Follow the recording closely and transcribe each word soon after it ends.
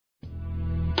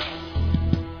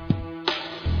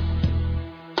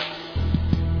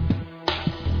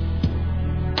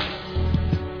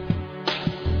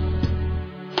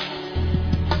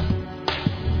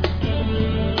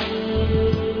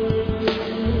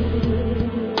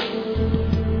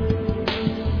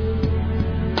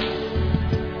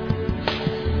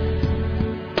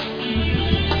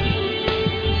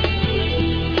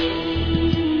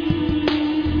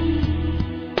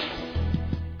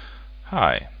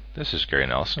This is Gary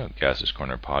Nelson at Gaz's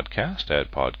Corner Podcast at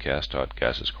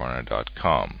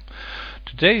podcast.gazscorner.com.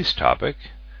 Today's topic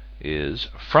is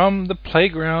From the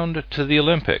Playground to the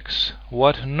Olympics,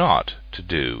 What Not to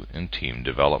Do in Team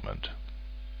Development.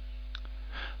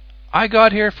 I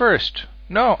got here first.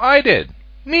 No, I did.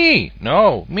 Me.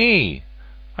 No, me.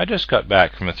 I just got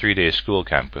back from a 3-day school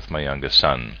camp with my youngest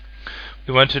son.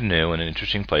 We went to new and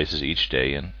interesting places each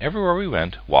day, and everywhere we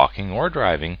went, walking or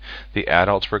driving, the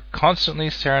adults were constantly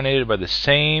serenaded by the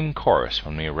same chorus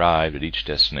when we arrived at each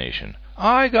destination.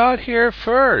 I got here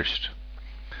first.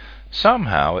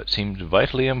 Somehow it seemed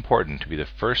vitally important to be the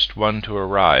first one to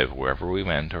arrive wherever we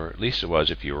went, or at least it was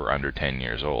if you were under 10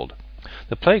 years old.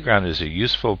 The playground is a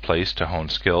useful place to hone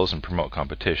skills and promote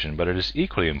competition, but it is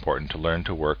equally important to learn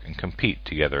to work and compete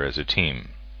together as a team.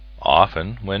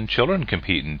 Often, when children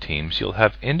compete in teams, you'll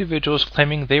have individuals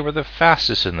claiming they were the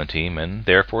fastest in the team, and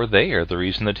therefore they are the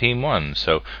reason the team won.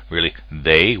 So, really,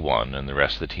 they won, and the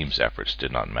rest of the team's efforts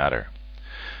did not matter.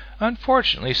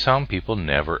 Unfortunately, some people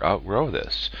never outgrow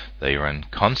this. They are in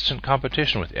constant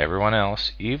competition with everyone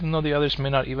else, even though the others may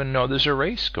not even know there's a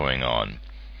race going on.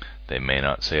 They may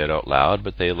not say it out loud,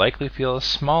 but they likely feel a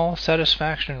small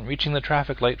satisfaction in reaching the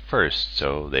traffic light first,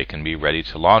 so they can be ready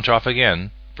to launch off again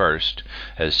first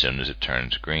as soon as it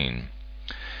turns green.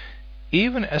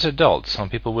 Even as adults, some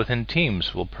people within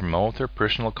teams will promote their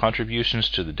personal contributions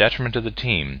to the detriment of the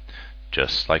team.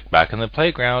 Just like back in the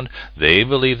playground, they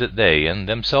believe that they and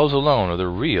themselves alone are the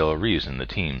real reason the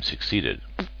team succeeded.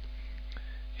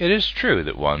 It is true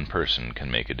that one person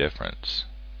can make a difference.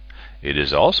 It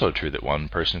is also true that one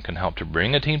person can help to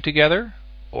bring a team together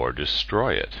or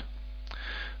destroy it.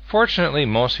 Fortunately,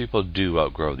 most people do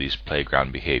outgrow these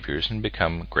playground behaviors and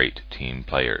become great team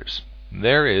players.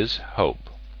 There is hope.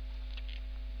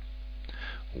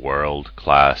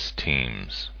 World-class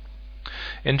teams.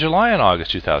 In July and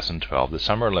August 2012, the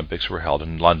Summer Olympics were held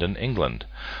in London, England.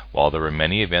 While there were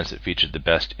many events that featured the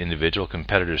best individual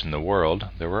competitors in the world,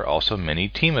 there were also many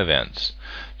team events.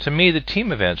 To me, the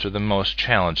team events were the most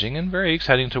challenging and very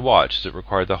exciting to watch, as it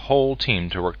required the whole team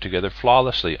to work together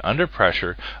flawlessly under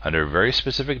pressure, under very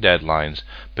specific deadlines,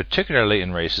 particularly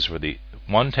in races where the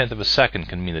 1/10 of a second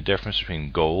can mean the difference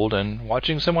between gold and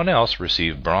watching someone else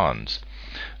receive bronze.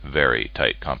 Very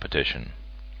tight competition.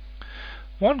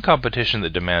 One competition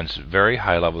that demands very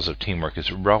high levels of teamwork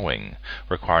is rowing,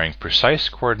 requiring precise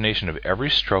coordination of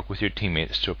every stroke with your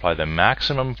teammates to apply the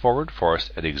maximum forward force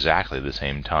at exactly the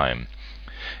same time.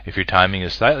 If your timing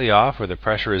is slightly off or the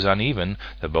pressure is uneven,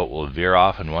 the boat will veer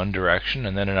off in one direction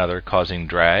and then another, causing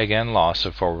drag and loss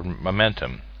of forward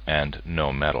momentum, and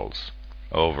no medals.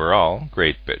 Overall,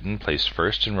 Great Britain placed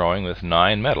first in rowing with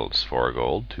 9 medals, 4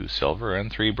 gold, 2 silver, and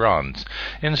 3 bronze.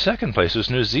 In second place was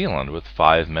New Zealand with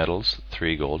 5 medals,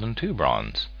 3 gold, and 2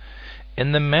 bronze.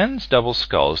 In the men's double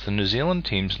sculls, the New Zealand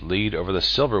team's lead over the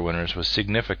silver winners was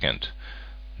significant.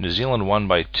 New Zealand won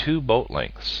by 2 boat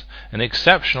lengths, an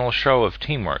exceptional show of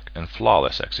teamwork and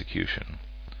flawless execution.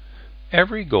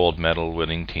 Every gold medal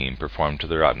winning team performed to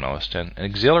their utmost, an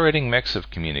exhilarating mix of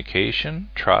communication,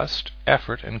 trust,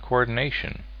 effort, and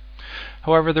coordination.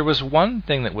 However, there was one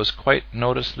thing that was quite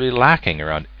noticeably lacking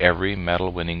around every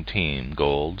medal-winning team,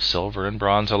 gold, silver, and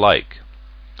bronze alike.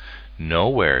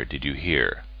 Nowhere did you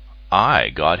hear,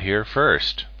 "I got here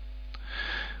first."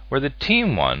 Where the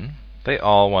team won, they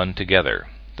all won together.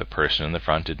 The person in the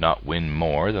front did not win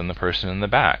more than the person in the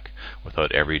back.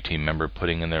 Without every team member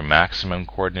putting in their maximum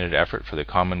coordinated effort for the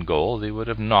common goal, they would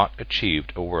have not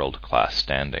achieved a world-class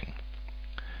standing.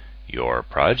 Your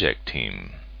project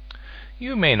team.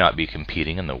 You may not be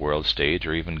competing in the world stage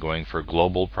or even going for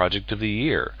Global Project of the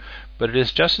Year, but it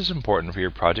is just as important for your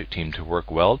project team to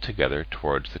work well together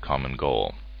towards the common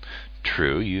goal.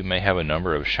 True, you may have a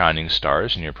number of shining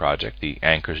stars in your project, the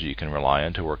anchors that you can rely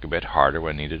on to work a bit harder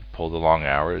when needed, pull the long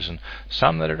hours, and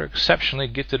some that are exceptionally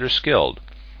gifted or skilled.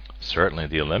 Certainly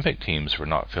the Olympic teams were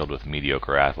not filled with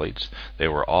mediocre athletes. They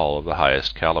were all of the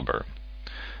highest caliber.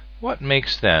 What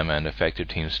makes them and effective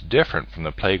teams different from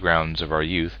the playgrounds of our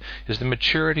youth is the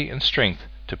maturity and strength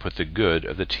to put the good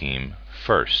of the team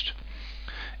first.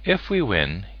 If we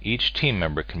win, each team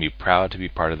member can be proud to be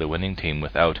part of the winning team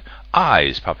without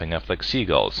eyes popping up like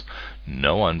seagulls.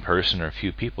 No one person or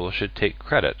few people should take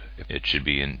credit. It should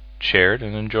be shared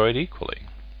and enjoyed equally.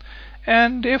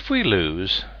 And if we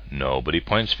lose, nobody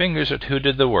points fingers at who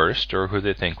did the worst or who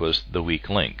they think was the weak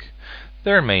link.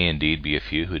 There may indeed be a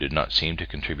few who did not seem to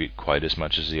contribute quite as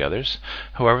much as the others.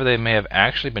 However, they may have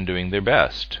actually been doing their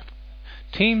best.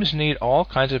 Teams need all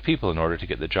kinds of people in order to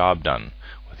get the job done,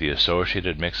 with the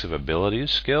associated mix of abilities,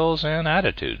 skills, and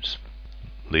attitudes.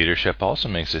 Leadership also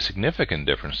makes a significant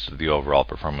difference to the overall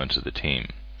performance of the team.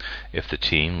 If the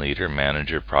team leader,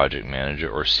 manager, project manager,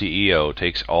 or CEO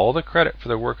takes all the credit for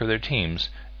the work of their teams,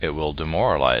 it will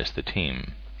demoralize the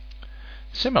team.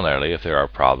 Similarly, if there are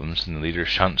problems and the leader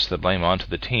shunts the blame onto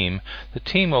the team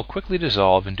will quickly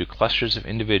dissolve into clusters of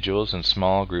individuals and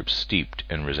small groups steeped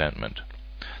in resentment.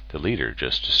 The leader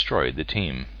just destroyed the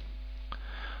team.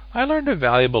 I learned a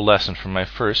valuable lesson from my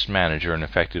first manager and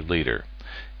effective leader.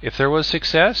 If there was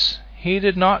success, he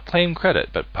did not claim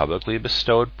credit, but publicly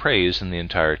bestowed praise on the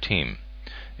entire team.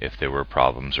 If there were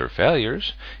problems or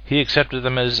failures, he accepted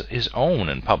them as his own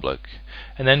in public,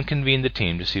 and then convened the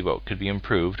team to see what could be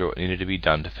improved or what needed to be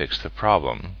done to fix the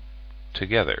problem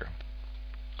together.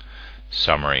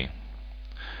 Summary.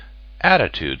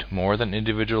 Attitude, more than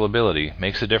individual ability,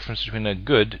 makes the difference between a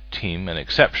good team, an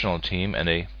exceptional team, and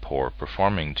a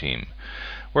poor-performing team.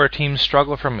 Where teams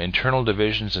struggle from internal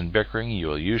divisions and bickering, you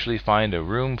will usually find a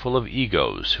room full of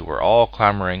egos who are all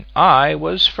clamoring, "I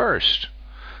was first."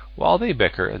 While they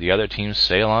bicker, the other teams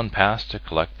sail on past to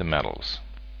collect the medals.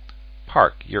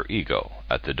 Park your ego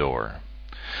at the door.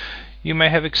 You may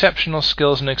have exceptional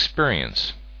skills and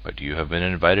experience, but you have been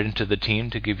invited into the team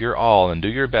to give your all and do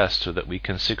your best so that we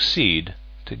can succeed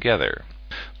together.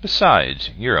 Besides,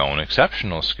 your own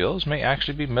exceptional skills may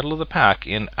actually be middle of the pack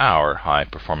in our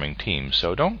high-performing team,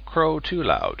 so don't crow too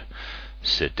loud.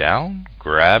 Sit down,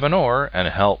 grab an oar, and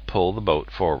help pull the boat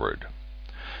forward.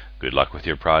 Good luck with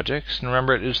your projects, and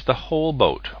remember it is the whole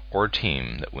boat or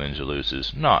team that wins or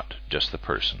loses, not just the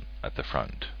person at the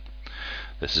front.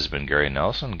 This has been Gary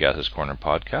Nelson, Gaz's Corner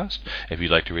Podcast. If you'd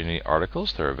like to read any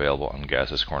articles, they're available on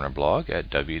Gaz's Corner blog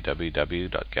at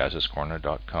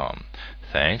www.gazscorner.com.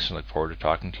 Thanks, and look forward to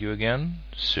talking to you again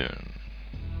soon.